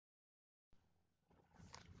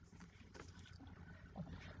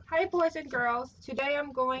Hi boys and girls, today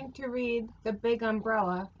I'm going to read The Big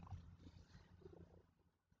Umbrella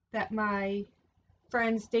that my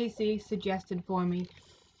friend Stacy suggested for me.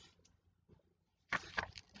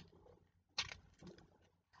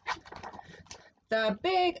 The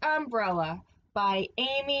Big Umbrella by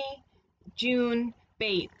Amy June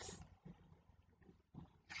Bates.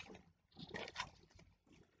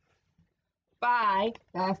 By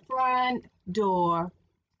the front door,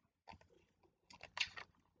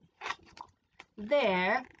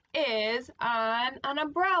 there is an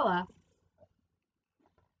umbrella.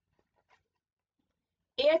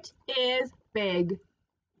 It is big.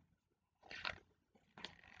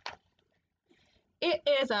 It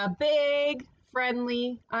is a big,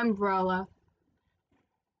 friendly umbrella.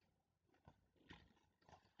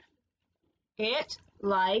 It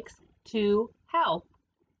likes to help.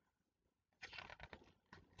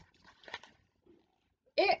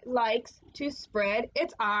 It likes to spread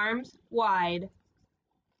its arms wide.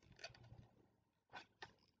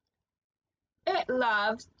 It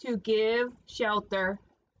loves to give shelter.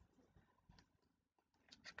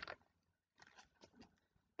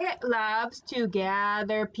 It loves to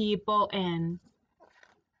gather people in.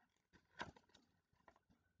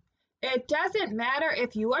 It doesn't matter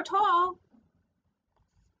if you are tall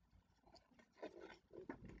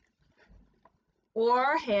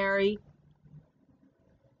or hairy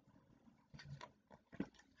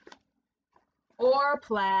or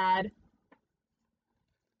plaid.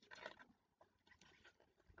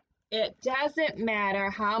 It doesn't matter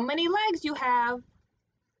how many legs you have.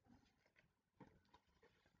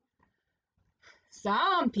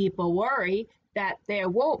 Some people worry that there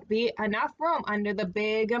won't be enough room under the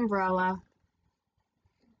big umbrella.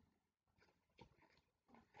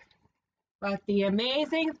 But the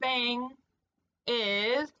amazing thing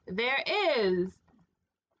is there is.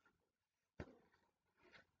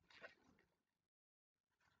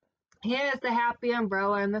 Here's the happy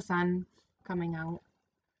umbrella and the sun coming out.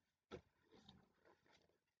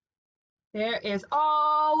 There is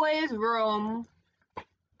always room.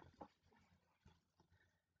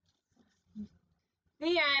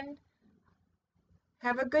 The end.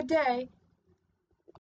 Have a good day.